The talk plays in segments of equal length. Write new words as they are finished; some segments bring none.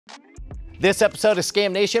This episode of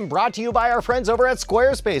Scam Nation brought to you by our friends over at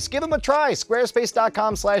Squarespace. Give them a try.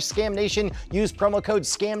 Squarespace.com/scamnation. Use promo code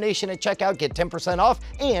SCAMNATION at checkout. Get 10% off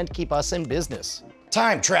and keep us in business.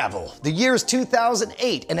 Time travel. The year's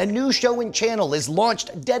 2008 and a new show and channel is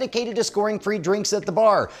launched dedicated to scoring free drinks at the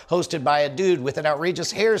bar, hosted by a dude with an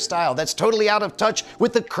outrageous hairstyle that's totally out of touch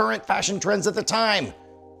with the current fashion trends at the time.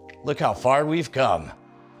 Look how far we've come.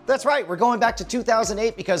 That's right, we're going back to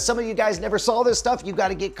 2008 because some of you guys never saw this stuff. You got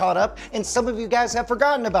to get caught up, and some of you guys have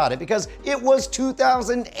forgotten about it because it was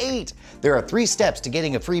 2008. There are 3 steps to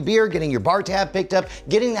getting a free beer, getting your bar tab picked up,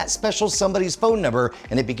 getting that special somebody's phone number,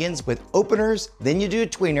 and it begins with openers, then you do a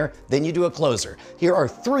tweener, then you do a closer. Here are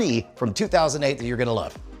 3 from 2008 that you're gonna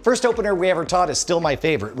love. First opener we ever taught is still my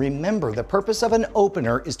favorite. Remember, the purpose of an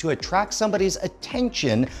opener is to attract somebody's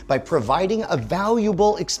attention by providing a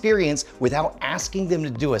valuable experience without asking them to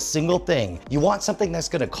do a single thing. You want something that's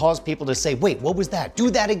gonna cause people to say, wait, what was that? Do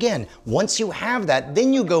that again. Once you have that,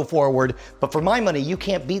 then you go forward. But for my money, you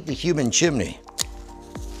can't beat the human chimney.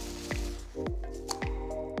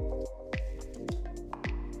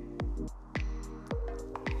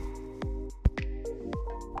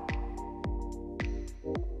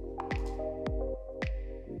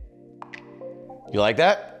 You like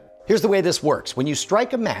that? Here's the way this works. When you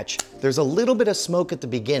strike a match, there's a little bit of smoke at the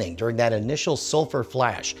beginning during that initial sulfur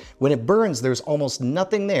flash. When it burns, there's almost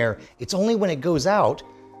nothing there. It's only when it goes out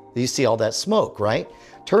that you see all that smoke, right?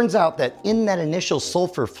 Turns out that in that initial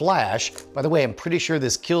sulfur flash, by the way, I'm pretty sure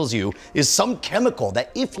this kills you, is some chemical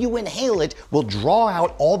that if you inhale it, will draw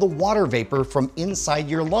out all the water vapor from inside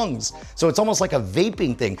your lungs. So it's almost like a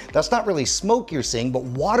vaping thing. That's not really smoke you're seeing, but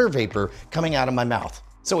water vapor coming out of my mouth.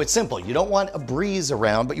 So it's simple. You don't want a breeze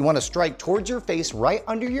around, but you want to strike towards your face, right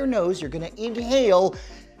under your nose. You're going to inhale.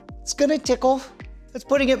 It's going to tickle. That's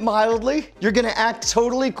putting it mildly. You're going to act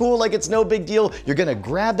totally cool like it's no big deal. You're going to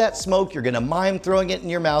grab that smoke. You're going to mime throwing it in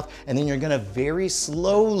your mouth, and then you're going to very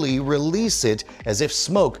slowly release it as if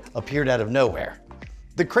smoke appeared out of nowhere.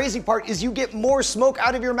 The crazy part is you get more smoke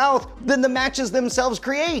out of your mouth than the matches themselves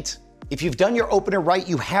create. If you've done your opener right,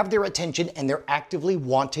 you have their attention and they're actively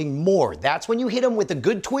wanting more. That's when you hit them with a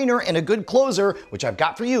good tweener and a good closer, which I've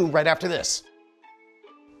got for you right after this.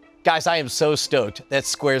 Guys, I am so stoked that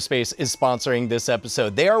Squarespace is sponsoring this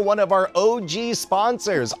episode. They are one of our OG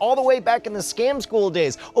sponsors, all the way back in the scam school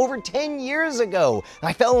days, over 10 years ago.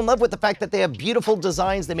 I fell in love with the fact that they have beautiful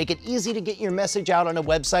designs. They make it easy to get your message out on a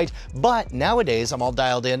website. But nowadays, I'm all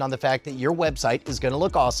dialed in on the fact that your website is gonna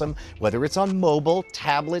look awesome, whether it's on mobile,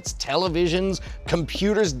 tablets, televisions,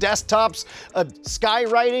 computers, desktops,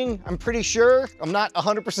 skywriting, I'm pretty sure. I'm not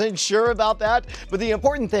 100% sure about that. But the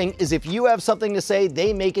important thing is if you have something to say,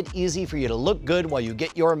 they make it easy for you to look good while you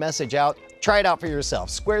get your message out. Try it out for yourself.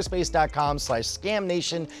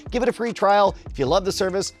 Squarespace.com/scamnation. Give it a free trial. If you love the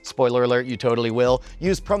service, spoiler alert, you totally will.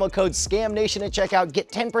 Use promo code SCAMNATION at checkout.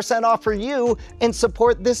 Get 10% off for you and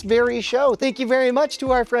support this very show. Thank you very much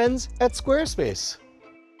to our friends at Squarespace.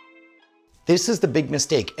 This is the big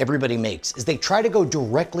mistake everybody makes, is they try to go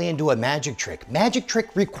directly into a magic trick. Magic trick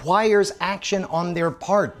requires action on their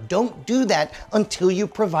part. Don't do that until you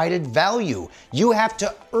provided value. You have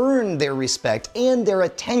to earn their respect and their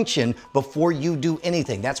attention before you do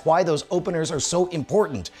anything. That's why those openers are so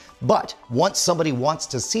important. But once somebody wants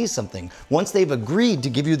to see something, once they've agreed to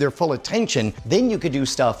give you their full attention, then you could do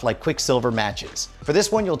stuff like Quicksilver matches. For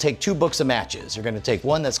this one, you'll take 2 books of matches. You're gonna take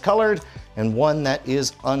one that's colored and one that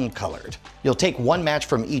is uncolored. You'll take 1 match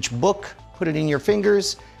from each book, put it in your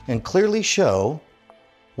fingers, and clearly show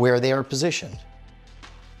where they are positioned.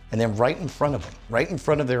 And then right in front of them, right in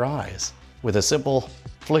front of their eyes, with a simple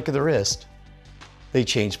flick of the wrist, they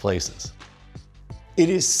change places. It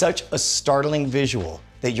is such a startling visual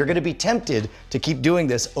that you're gonna be tempted to keep doing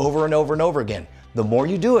this over and over and over again. The more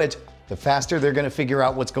you do it, the faster they're gonna figure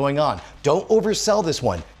out what's going on. Don't oversell this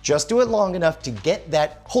one. Just do it long enough to get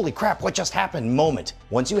that, holy crap, what just happened moment.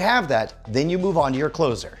 Once you have that, then you move on to your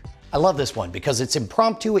closer. I love this one because it's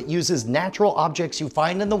impromptu, it uses natural objects you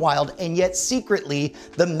find in the wild, and yet secretly,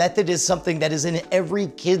 the method is something that is in every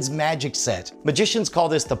kid's magic set. Magicians call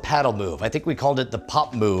this the paddle move. I think we called it the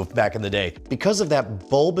pop move back in the day. Because of that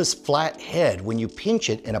bulbous flat head, when you pinch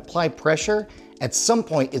it and apply pressure, at some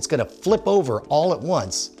point it's gonna flip over all at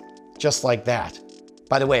once, just like that.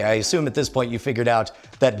 By the way, I assume at this point you figured out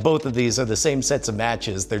that both of these are the same sets of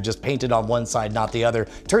matches. They're just painted on one side, not the other.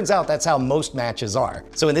 Turns out that's how most matches are.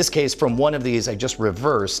 So in this case, from one of these, I just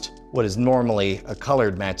reversed what is normally a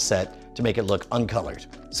colored match set to make it look uncolored.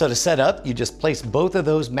 So to set up, you just place both of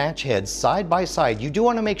those match heads side by side. You do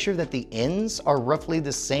want to make sure that the ends are roughly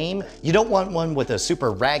the same. You don't want one with a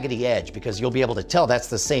super raggedy edge because you'll be able to tell that's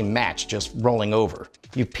the same match just rolling over.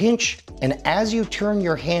 You pinch, and as you turn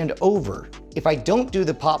your hand over, if I don't do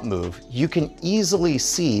the pop move, you can easily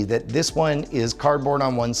see that this one is cardboard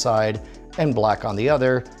on one side and black on the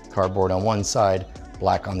other, cardboard on one side,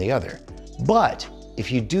 black on the other. But if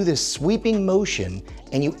you do this sweeping motion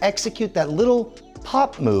and you execute that little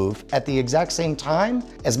pop move at the exact same time,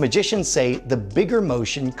 as magicians say, the bigger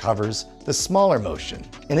motion covers the smaller motion.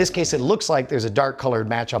 In this case, it looks like there's a dark colored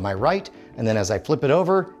match on my right, and then as I flip it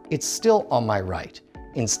over, it's still on my right.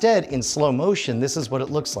 Instead, in slow motion, this is what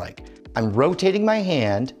it looks like. I'm rotating my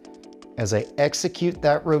hand. As I execute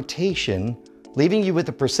that rotation, leaving you with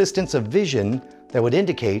the persistence of vision that would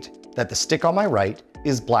indicate that the stick on my right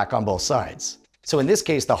is black on both sides. So in this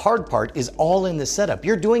case, the hard part is all in the setup.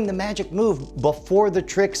 You're doing the magic move before the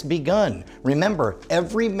trick's begun. Remember,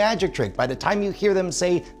 every magic trick, by the time you hear them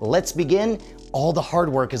say, "Let's begin," all the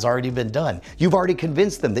hard work has already been done. You've already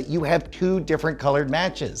convinced them that you have two different colored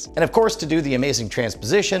matches. And of course, to do the amazing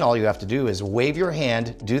transposition, all you have to do is wave your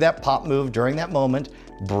hand, do that pop move during that moment,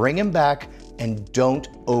 bring him back, and don't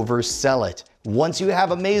oversell it. Once you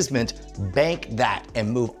have amazement, bank that and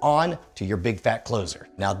move on to your big fat closer.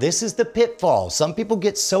 Now this is the pitfall. Some people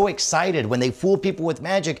get so excited when they fool people with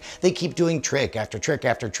magic, they keep doing trick after trick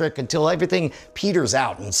after trick until everything peters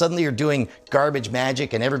out and suddenly you're doing garbage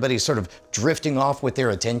magic and everybody's sort of drifting off with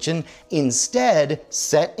their attention. Instead,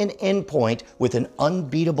 set an endpoint with an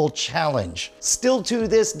unbeatable challenge. Still to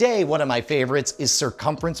this day, one of my favorites is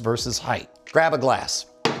circumference versus height. Grab a glass.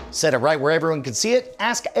 Set it right where everyone can see it.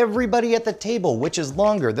 Ask everybody at the table which is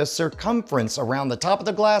longer, the circumference around the top of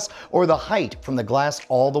the glass or the height from the glass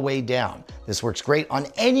all the way down. This works great on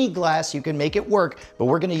any glass. You can make it work, but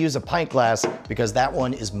we're gonna use a pint glass because that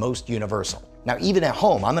one is most universal. Now, even at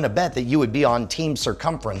home, I'm gonna bet that you would be on team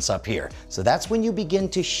circumference up here. So that's when you begin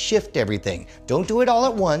to shift everything. Don't do it all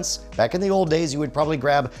at once. Back in the old days, you would probably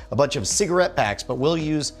grab a bunch of cigarette packs, but we'll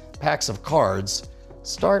use packs of cards.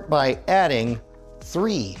 Start by adding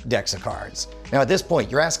 3 decks of cards. Now at this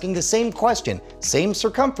point, you're asking the same question, same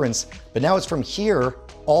circumference, but now it's from here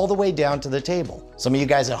all the way down to the table. Some of you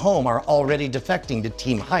guys at home are already defecting to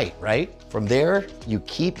team height, right? From there, you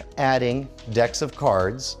keep adding decks of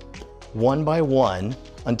cards one by one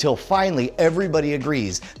until finally everybody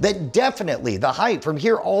agrees that definitely the height from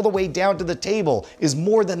here all the way down to the table is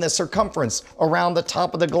more than the circumference around the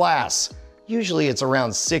top of the glass. Usually it's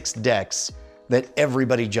around 6 decks that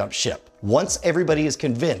everybody jumps ship. Once everybody is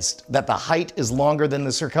convinced that the height is longer than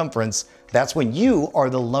the circumference, that's when you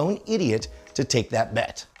are the lone idiot to take that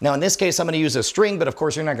bet. Now in this case, I'm gonna use a string, but of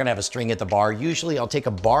course you're not gonna have a string at the bar. Usually I'll take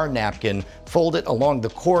a bar napkin, fold it along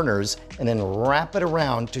the corners, and then wrap it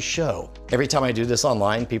around to show. Every time I do this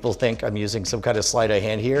online, people think I'm using some kind of sleight of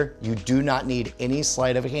hand here. You do not need any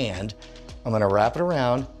sleight of hand. I'm gonna wrap it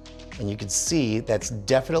around, and you can see that's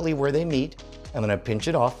definitely where they meet. I'm gonna pinch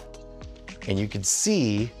it off, and you can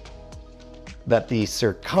see that the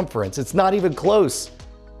circumference, it's not even close.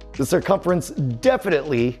 The circumference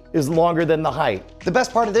definitely is longer than the height. The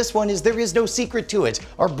best part of this one is there is no secret to it.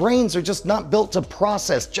 Our brains are just not built to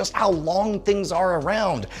process just how long things are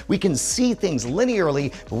around. We can see things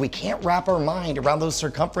linearly, but we can't wrap our mind around those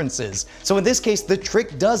circumferences. So in this case, the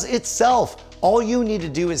trick does itself. All you need to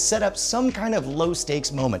do is set up some kind of low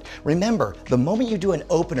stakes moment. Remember, the moment you do an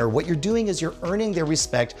opener, what you're doing is you're earning their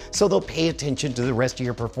respect so they'll pay attention to the rest of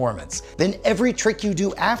your performance. Then every trick you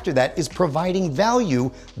do after that is providing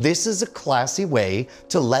value. This is a classy way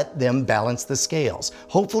to let them balance the scales.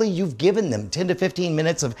 Hopefully you've given them 10 to 15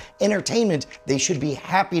 minutes of entertainment. They should be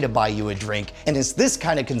happy to buy you a drink. And it's this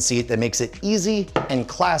kind of conceit that makes it easy and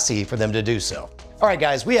classy for them to do so. All right,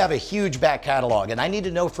 guys, we have a huge back catalog, and I need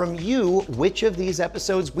to know from you which of these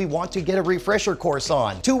episodes we want to get a refresher course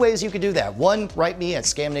on. 2 ways you can do that. One, write me at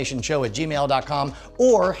scamnationshow@gmail.com,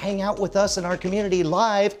 or hang out with us in our community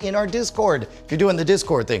live in our Discord. If you're doing the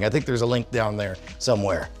Discord thing, I think there's a link down there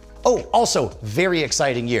somewhere. Oh, also, very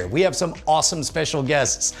exciting year. We have some awesome special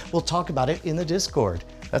guests. We'll talk about it in the Discord.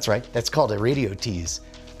 That's right, that's called a radio tease.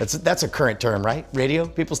 That's a current term, right? Radio?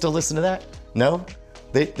 People still listen to that? No?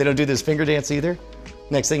 They don't do this finger dance either?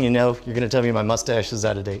 Next thing you know, you're gonna tell me my mustache is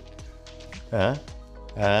out of date. Huh?